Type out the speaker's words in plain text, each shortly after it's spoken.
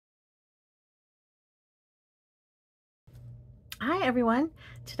Hi everyone!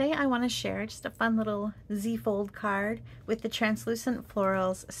 Today I want to share just a fun little Z-fold card with the translucent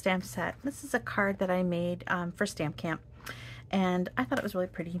florals stamp set. This is a card that I made for Stamp Camp, and I thought it was really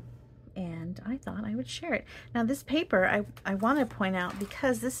pretty and I thought I would share it. Now this paper I want to point out,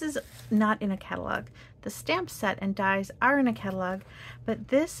 because this is not in a catalog. The stamp set and dies are in a catalog, but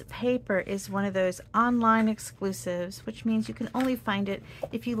this paper is one of those online exclusives, which means you can only find it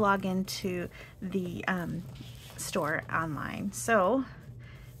if you log into the store online. So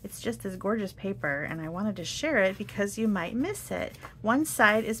it's just this gorgeous paper, and I wanted to share it because you might miss it. One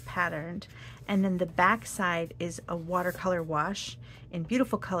side is patterned, and then the back side is a watercolor wash in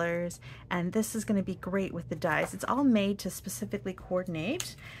beautiful colors, and this is going to be great with the dies. It's all made to specifically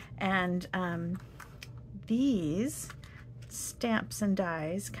coordinate, and these stamps and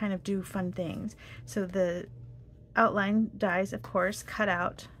dies kind of do fun things. So the outline dies, of course, cut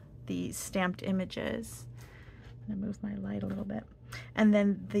out the stamped images. I'm gonna move my light a little bit. And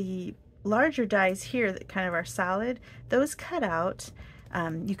then the larger dies here that kind of are solid, those cut out,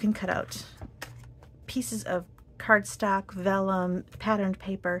 you can cut out pieces of cardstock, vellum, patterned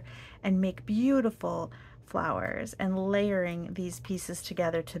paper, and make beautiful flowers and layering these pieces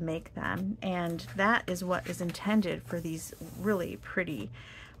together to make them. And that is what is intended for these really pretty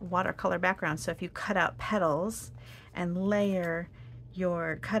watercolor backgrounds. So if you cut out petals and layer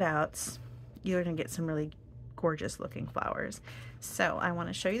your cutouts, you're gonna get some really gorgeous looking flowers. So I want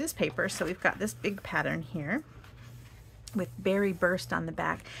to show you this paper. So we've got this big pattern here with berry burst on the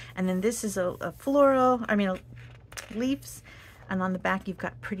back, and then this is a floral, leaves, and on the back you've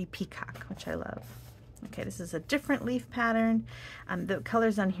got pretty peacock, which I love. Okay, this is a different leaf pattern. The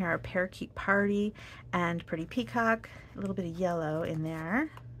colors on here are parakeet party and pretty peacock, a little bit of yellow in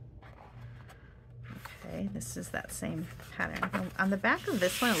there. Okay, this is that same pattern. On the back of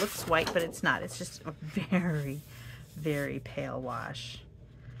this one, it looks white, but it's not. It's just a very, very pale wash.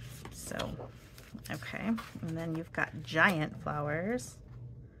 So, okay. And then you've got giant flowers.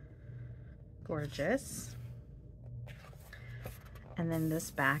 Gorgeous. And then this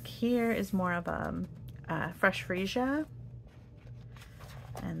back here is more of a fresh freesia.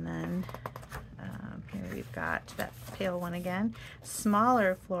 And then here we've got that pale one again.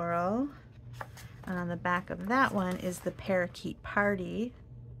 Smaller floral. And on the back of that one is the parakeet party.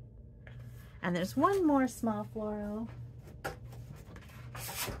 And there's one more small floral,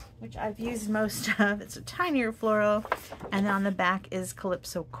 which I've used most of. It's a tinier floral. And on the back is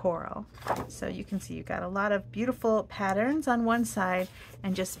calypso coral. So you can see you've got a lot of beautiful patterns on one side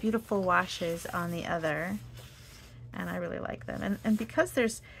and just beautiful washes on the other. And I really like them. And because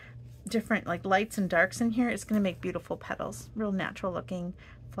there's different like lights and darks in here, it's going to make beautiful petals, real natural looking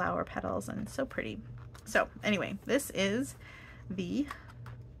flower petals, and so pretty. So anyway, this is the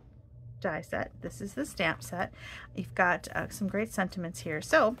die set. This is the stamp set. You've got some great sentiments here.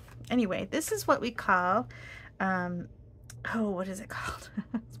 So anyway, this is what we call what is it called?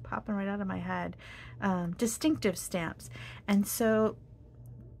 It's popping right out of my head. Distinctive stamps. And so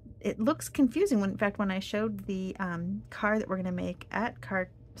it looks confusing when, in fact, when I showed the card that we're going to make at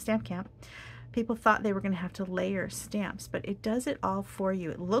Stamp Camp, people thought they were going to have to layer stamps, but it does it all for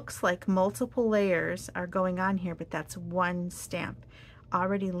you. It looks like multiple layers are going on here, but that's one stamp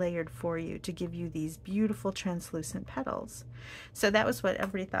already layered for you to give you these beautiful translucent petals. So that was what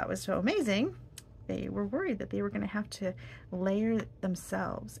everybody thought was so amazing. They were worried that they were going to have to layer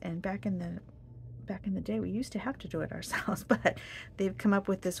themselves, and back in the day we used to have to do it ourselves, but they've come up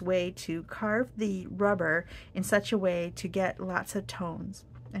with this way to carve the rubber in such a way to get lots of tones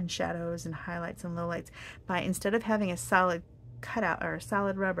and shadows and highlights and lowlights by, instead of having a solid cutout or a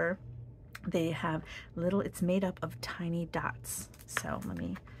solid rubber, they have it's made up of tiny dots. So let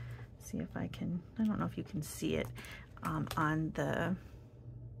me see if I don't know if you can see it on the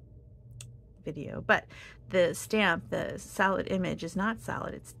video, but the stamp, the solid image, is not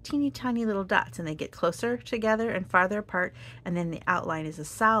solid. It's teeny tiny little dots, and they get closer together and farther apart, and then the outline is a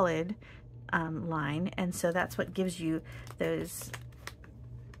solid line, and so that's what gives you those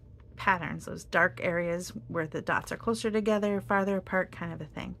patterns, those dark areas where the dots are closer together, farther apart, kind of a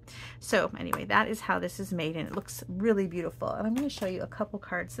thing. So anyway, that is how this is made, and it looks really beautiful. And I'm going to show you a couple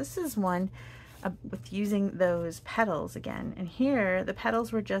cards. This is one with using those petals again, and here the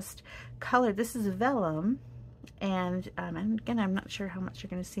petals were just colored. This is vellum, and again, I'm not sure how much you're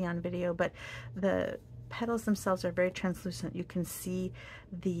going to see on video, but the petals themselves are very translucent. You can see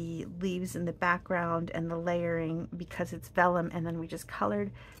the leaves in the background and the layering because it's vellum, and then we just colored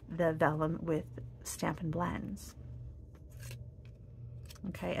the vellum with Stampin' Blends.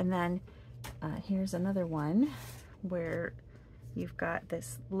 Okay, and then here's another one where you've got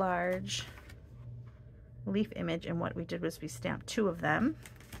this large leaf image, and what we did was we stamped 2 of them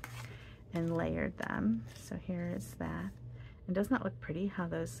and layered them. So here is that. And doesn't that look pretty how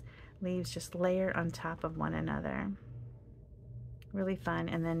those leaves just layer on top of one another? Really fun.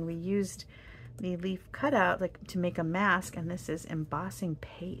 And then we used the leaf cutout like to make a mask, and this is embossing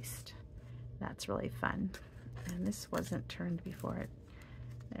paste. That's really fun. And this wasn't turned before it.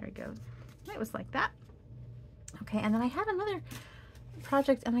 There we go. It was like that. Okay, and then I had another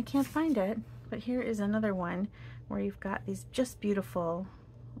project and I can't find it, but here is another one where you've got these just beautiful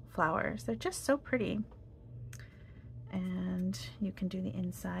flowers. They're just so pretty. And you can do the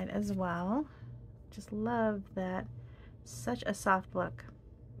inside as well. Just love that. Such a soft look.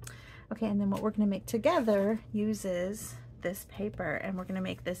 Okay, and then what we're going to make together uses this paper, and we're going to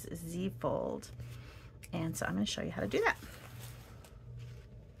make this Z fold. And so I'm going to show you how to do that.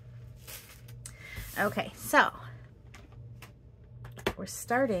 Okay, so we're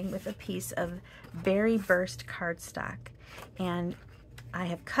starting with a piece of Berry Burst cardstock, and I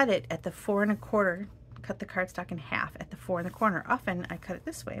have cut it at the 4 1/4. Cut the cardstock in half at the 4 1/4. Often I cut it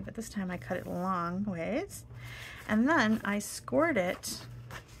this way, but this time I cut it long ways, and then I scored it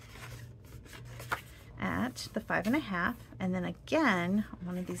at the 5 1/2, and then again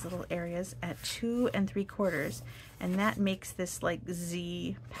one of these little areas at 2 3/4, and that makes this like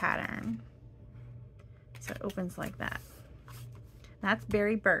Z pattern. So it opens like that. That's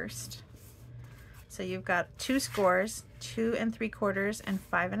Berry Burst. So you've got 2 scores, 2 3/4 and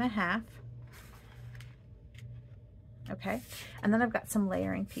 5 1/2. Okay, and then I've got some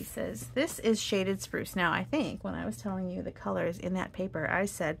layering pieces. This is Shaded Spruce. Now I think when I was telling you the colors in that paper, I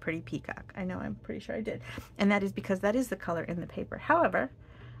said Pretty Peacock. I know, I'm pretty sure I did. And that is because that is the color in the paper. However,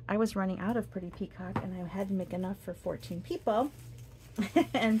 I was running out of Pretty Peacock and I had to make enough for 14 people.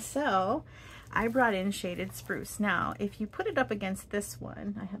 And so I brought in Shaded Spruce. Now, if you put it up against this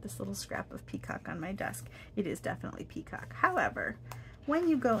one, I have this little scrap of peacock on my desk. It is definitely peacock. However, when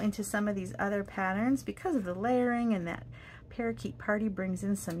you go into some of these other patterns, because of the layering and that Parakeet Party brings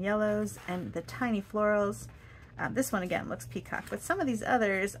in some yellows and the tiny florals, this one again looks peacock, but some of these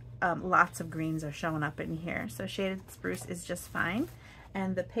others, lots of greens are showing up in here. So Shaded Spruce is just fine.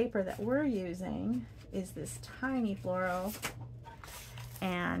 And the paper that we're using is this tiny floral.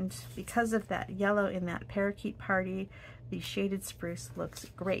 And because of that yellow in that Parakeet Party, the Shaded Spruce looks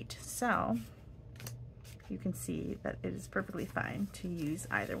great. So you can see that it is perfectly fine to use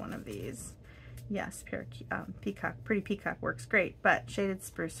either one of these. Yes, Pretty Peacock works great, but Shaded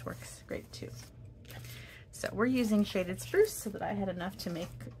Spruce works great too. So we're using Shaded Spruce so that I had enough to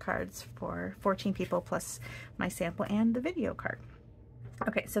make cards for 14 people plus my sample and the video card.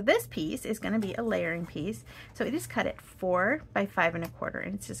 Okay, so this piece is going to be a layering piece. So it is cut at 4 by 5 1/4,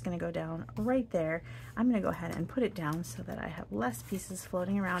 and it's just going to go down right there. I'm going to go ahead and put it down so that I have less pieces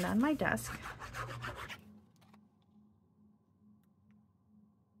floating around on my desk.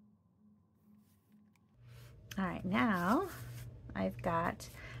 All right, now I've got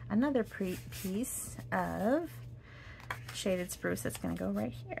another piece of Shaded Spruce that's going to go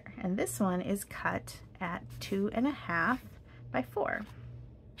right here. And this one is cut at 2 1/2 by 4.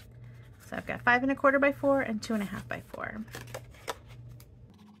 So I've got 5 1/4 by 4 and 2 1/2 by 4.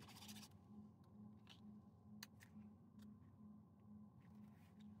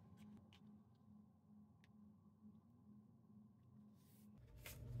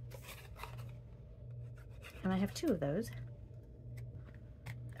 And I have 2 of those.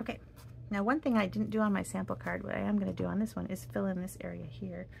 Okay, now one thing I didn't do on my sample card, what I am going to do on this one is fill in this area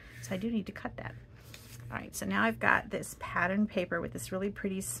here. So I do need to cut that. All right, so now I've got this pattern paper with this really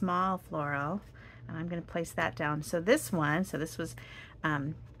pretty small floral, and I'm going to place that down. So this one, so this was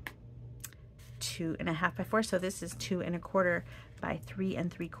 2 1/2 by 4, so this is 2 1/4 by 3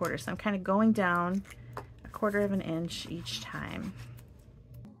 3/4. So I'm kind of going down 1/4 of an inch each time.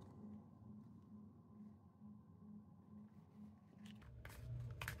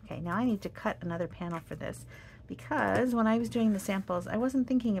 Okay, now I need to cut another panel for this, because when I was doing the samples, I wasn't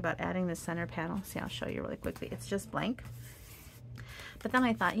thinking about adding the center panel. See, I'll show you really quickly. It's just blank. But then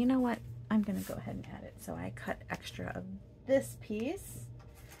I thought, you know what? I'm going to go ahead and add it. So I cut extra of this piece,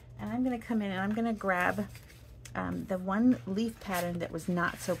 and I'm going to come in and I'm going to grab the one leaf pattern that was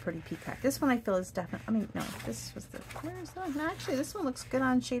not so Pretty Peacock. This one I feel is definitely, I mean, no, this was the, where's that? No, actually, this one looks good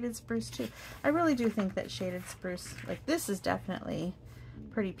on Shaded Spruce too. I really do think that Shaded Spruce, like this is definitely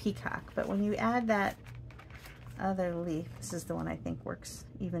Pretty Peacock, but when you add that other leaf, this is the one I think works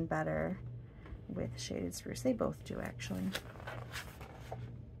even better with Shaded Spruce. They both do, actually.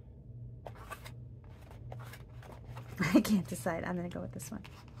 I can't decide. I'm going to go with this one.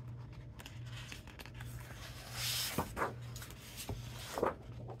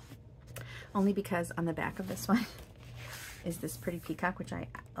 only because on the back of this one is this pretty peacock, which I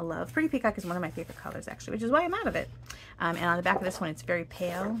love. Pretty peacock is one of my favorite colors actually, which is why I'm out of it. And on the back of this one, it's very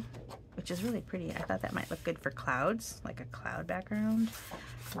pale, which is really pretty. I thought that might look good for clouds, like a cloud background.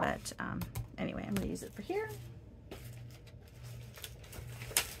 But anyway, I'm gonna use it for here.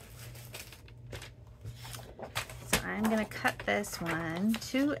 So I'm gonna cut this one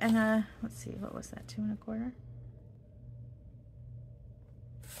 2 1/4. Let's see, what was that, 2 1/4?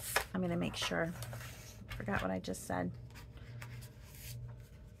 I'm gonna make sure. I forgot what I just said.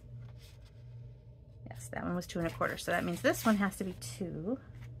 Yes, that one was 2 1/4. So that means this one has to be 2.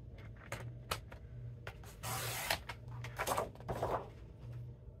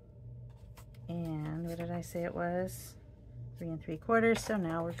 And what did I say it was? 3 3/4. So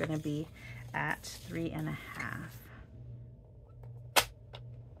now we're going to be at 3 1/2.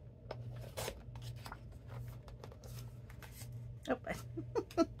 Oh,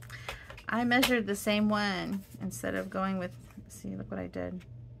 I measured the same one instead of going with, see, look what I did.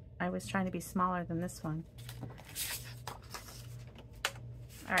 I was trying to be smaller than this one.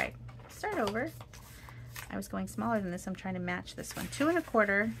 All right, start over. I was going smaller than this. I'm trying to match this one. 2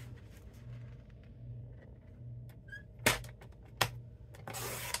 1/4.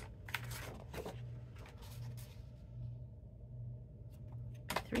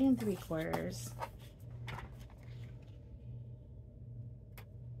 3 3/4.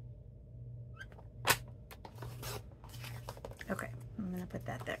 Okay, I'm gonna put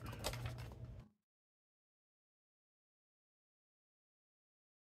that there.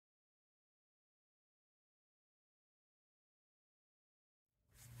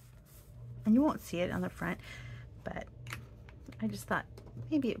 And you won't see it on the front, but I just thought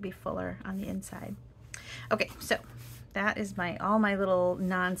maybe it'd be fuller on the inside. Okay, so that is all my little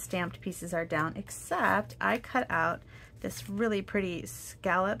non-stamped pieces are down, except I cut out this really pretty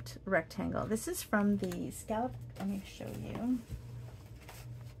scalloped rectangle. This is from the scallop, let me show you.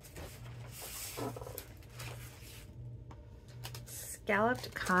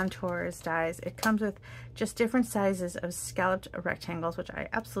 Scalloped Contours dies. It comes with just different sizes of scalloped rectangles, which I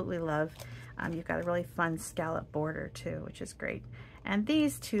absolutely love. You've got a really fun scallop border too, which is great. And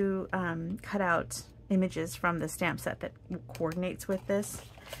these two cut out images from the stamp set that coordinates with this.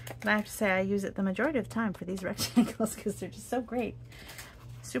 And I have to say I use it the majority of the time for these rectangles because they're just so great.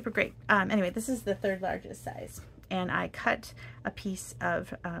 Super great. Anyway, this is the 3rd largest size. And I cut a piece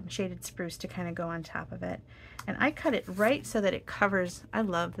of shaded spruce to kind of go on top of it. And I cut it right so that it covers, I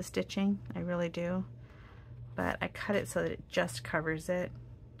love the stitching, I really do. But I cut it so that it just covers it,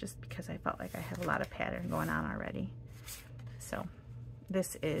 just because I felt like I have a lot of pattern going on already. So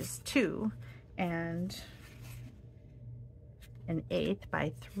this is 2 1/8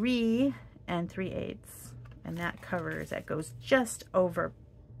 by 3 3/8. And that covers, that goes just over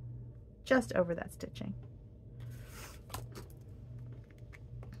that stitching.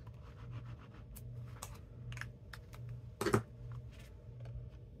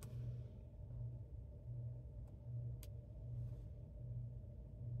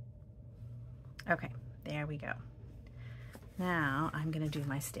 Okay, there we go. Now I'm going to do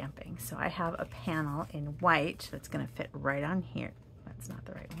my stamping. So I have a panel in white that's going to fit right on here. That's not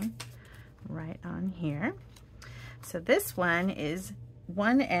the right one. Right on here. So this one is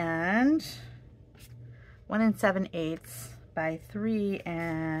 1 7/8 by 3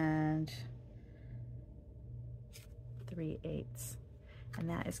 3/8. And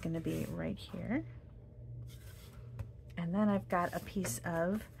that is going to be right here. And then I've got a piece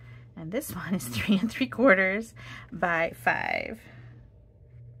of, and this one is 3 3/4 by 5.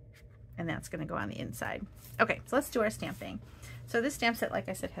 And that's going to go on the inside. Okay, so let's do our stamping. So this stamp set, like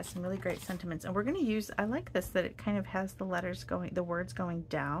I said, has some really great sentiments. And we're going to use, I like this, that it kind of has the letters going, the words going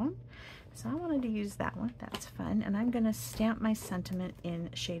down. So I wanted to use that one. That's fun. And I'm going to stamp my sentiment in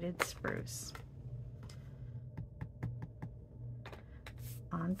shaded spruce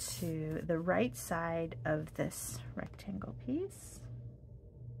onto the right side of this rectangle piece.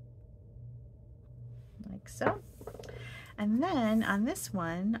 Like so. And then on this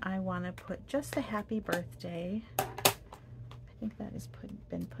one, I want to put just a happy birthday. I think that has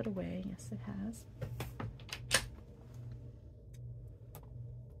been put away. Yes, it has.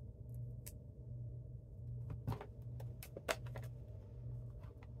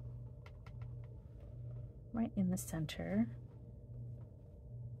 Right in the center.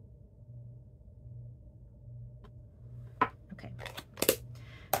 Okay.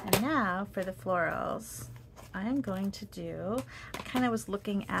 And now for the florals, I'm going to do, I kind of was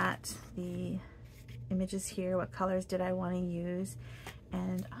looking at the images here, what colors did I want to use,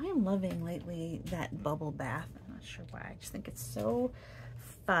 and I'm loving lately that bubble bath. I'm not sure why, I just think it's so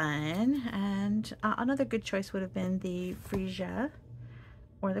fun. And another good choice would have been the freesia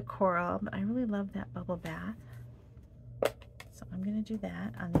or the coral, but I really love that bubble bath. So I'm going to do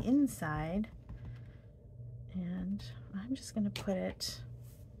that on the inside, and I'm just going to put it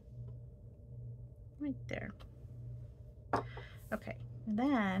right there. Okay, and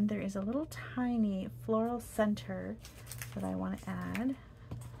then there is a little tiny floral center that I want to add.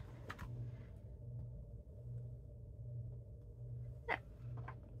 There.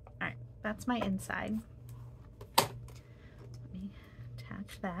 All right, that's my inside. Let me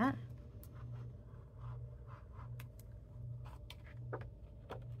attach that.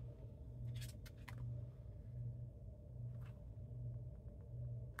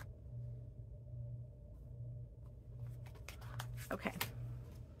 Okay,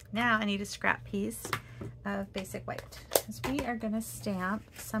 now I need a scrap piece of basic white, because we are going to stamp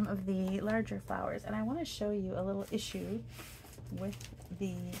some of the larger flowers, and I want to show you a little issue with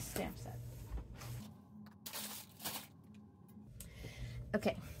the stamp set.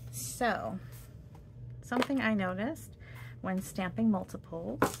 Okay, so something I noticed when stamping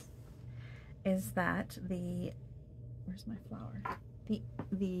multiples is that where's my flower?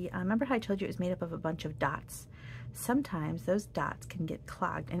 Remember how I told you it was made up of a bunch of dots? Sometimes those dots can get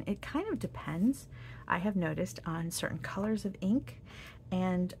clogged, and it kind of depends, I have noticed, on certain colors of ink,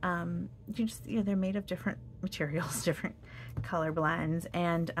 and they're made of different materials, different color blends,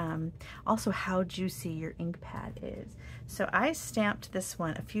 and also how juicy your ink pad is. So I stamped this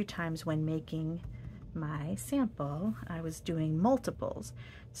one a few times when making my sample. I was doing multiples,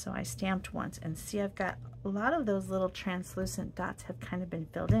 so I stamped once, and see, I've got a lot of those little translucent dots have kind of been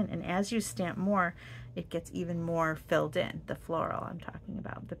filled in, and as you stamp more, it gets even more filled in. The floral I'm talking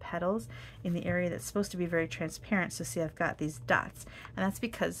about, the petals in the area that's supposed to be very transparent. So see, I've got these dots, and that's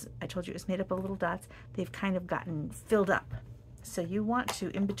because I told you it was made up of little dots. They've kind of gotten filled up. So you want to,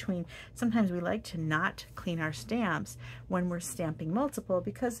 in between, sometimes we like to not clean our stamps when we're stamping multiple,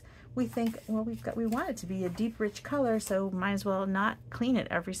 because we think, well, we want it to be a deep, rich color, so might as well not clean it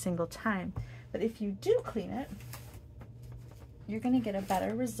every single time. But if you do clean it, you're going to get a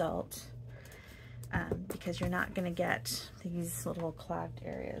better result, because you're not going to get these little clogged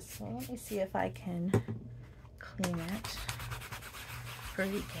areas. So let me see if I can clean it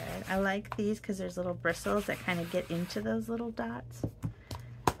pretty good. I like these because there's little bristles that kind of get into those little dots.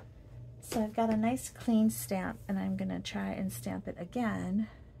 So I've got a nice clean stamp, and I'm going to try and stamp it again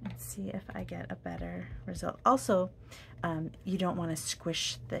and see if I get a better result. Also, you don't want to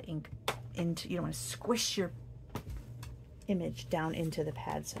squish the ink into, you don't want to squish your image down into the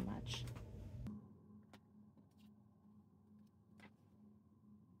pad so much.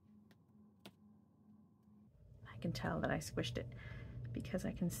 I can tell that I squished it because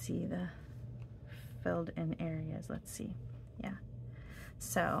I can see the filled in areas. Let's see. Yeah.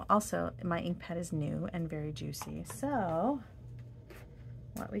 So also my ink pad is new and very juicy. So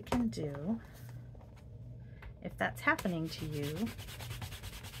what we can do, if that's happening to you,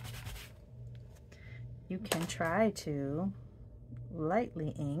 you can try to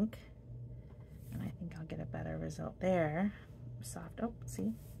lightly ink, and I think I'll get a better result there. Soft, oh,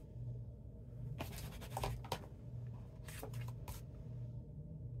 see?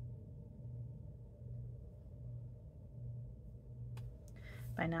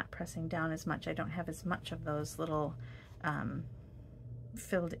 By not pressing down as much, I don't have as much of those little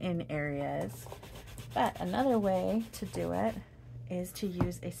filled in areas. But another way to do it is to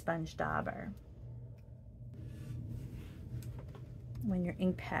use a sponge dauber. When your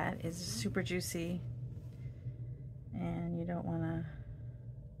ink pad is super juicy and you don't want to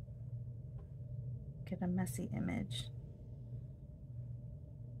get a messy image.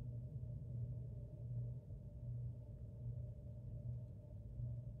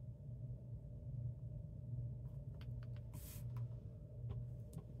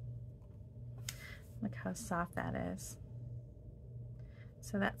 Look how soft that is.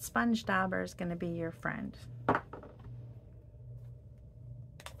 So that sponge dauber is going to be your friend.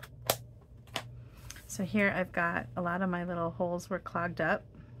 So here I've got a lot of my little holes were clogged up,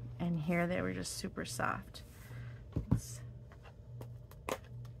 and here they were just super soft. Let's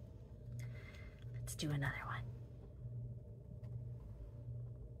do another one.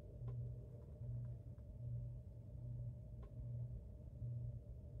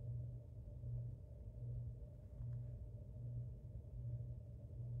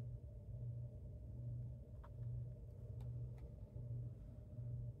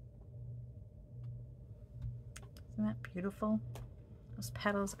 Isn't that beautiful? Those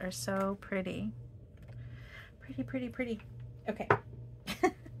petals are so pretty. Pretty, pretty, pretty. Okay.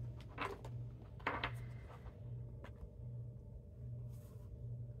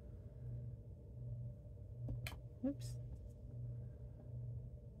 Oops.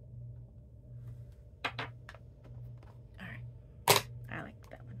 All right, I like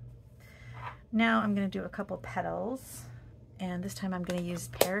that one. Now I'm going to do a couple petals, and this time I'm going to use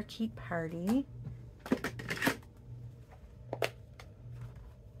Parakeet Party.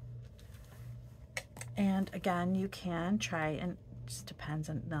 And again, you can try, and it just depends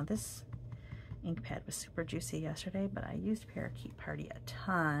on, now this ink pad was super juicy yesterday, but I used Parakeet Party a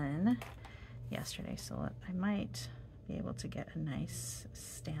ton yesterday, so I might be able to get a nice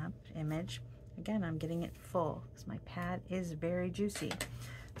stamped image. Again, I'm getting it full because my pad is very juicy.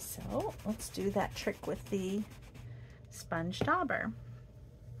 So let's do that trick with the sponge dauber.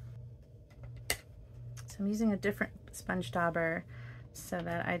 So I'm using a different sponge dauber so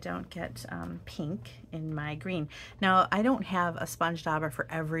that I don't get pink in my green. Now, I don't have a sponge dauber for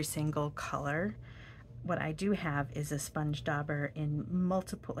every single color. What I do have is a sponge dauber in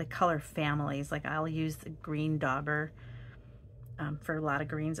multiple color families. Like I'll use the green dauber for a lot of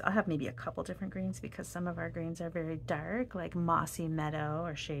greens. I'll have maybe a couple different greens because some of our greens are very dark, like Mossy Meadow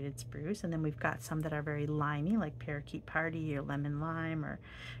or Shaded Spruce, and then we've got some that are very limey, like Parakeet Party or Lemon Lime or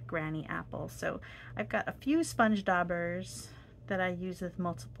Granny Apple. So I've got a few sponge daubers that I use with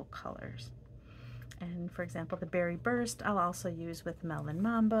multiple colors. And for example, the Berry Burst I'll also use with Melon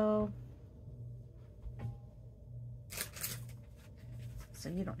Mambo. So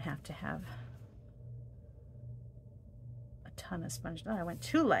you don't have to have a ton of sponge. Oh, I went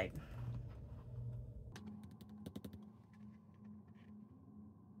too light.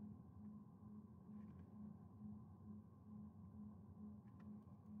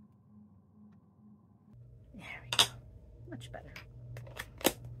 There we go. Much better.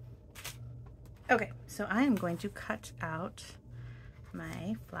 Okay, so I am going to cut out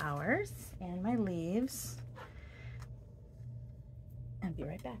my flowers and my leaves and be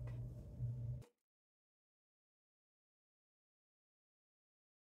right back.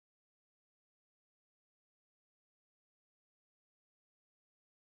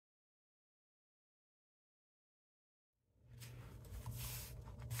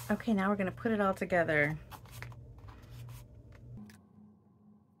 Okay, now we're going to put it all together.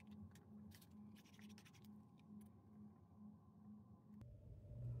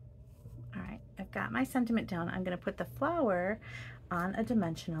 All right, I've got my sentiment down. I'm going to put the flower on a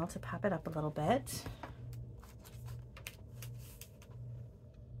dimensional to pop it up a little bit.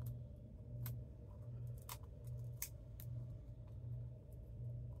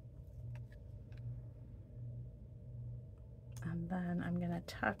 And then I'm going to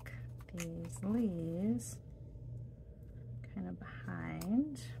tuck these leaves kind of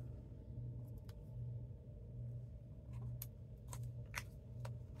behind.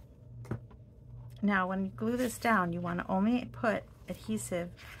 Now, when you glue this down, you want to only put adhesive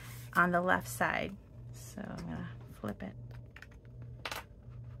on the left side. So I'm going to flip it.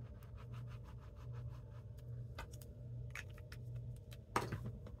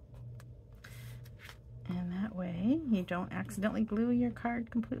 And that way you don't accidentally glue your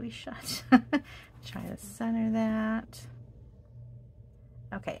card completely shut. Try to center that.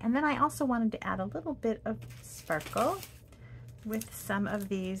 Okay, and then I also wanted to add a little bit of sparkle with some of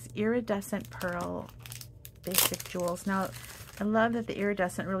these iridescent pearl basic jewels. Now, I love that the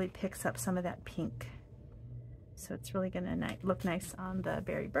iridescent really picks up some of that pink. So it's really going to look nice on the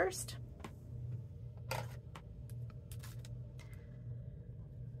Berry Burst. So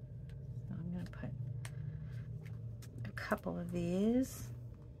I'm going to put a couple of these.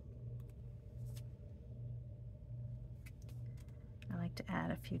 I like to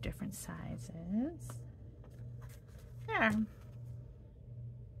add a few different sizes. There.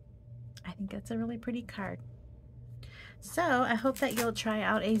 I think that's a really pretty card. So I hope that you'll try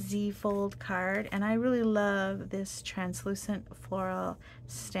out a Z-fold card, and I really love this translucent floral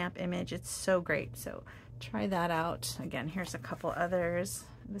stamp image. It's so great, so try that out. Again, here's a couple others.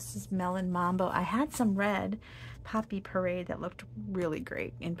 This is Melon Mambo. I had some red Poppy Parade that looked really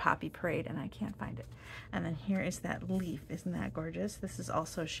great in Poppy Parade, and I can't find it. And then here is that leaf. Isn't that gorgeous? This is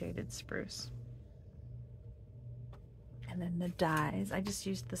also Shaded Spruce. And then the dies. I just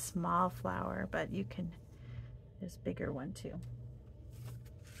used the small flower, but you can, there's a bigger one too.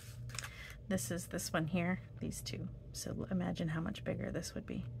 This is this one here, these two. So imagine how much bigger this would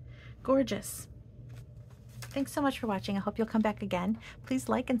be. Gorgeous. Thanks so much for watching. I hope you'll come back again. Please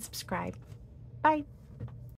like and subscribe. Bye.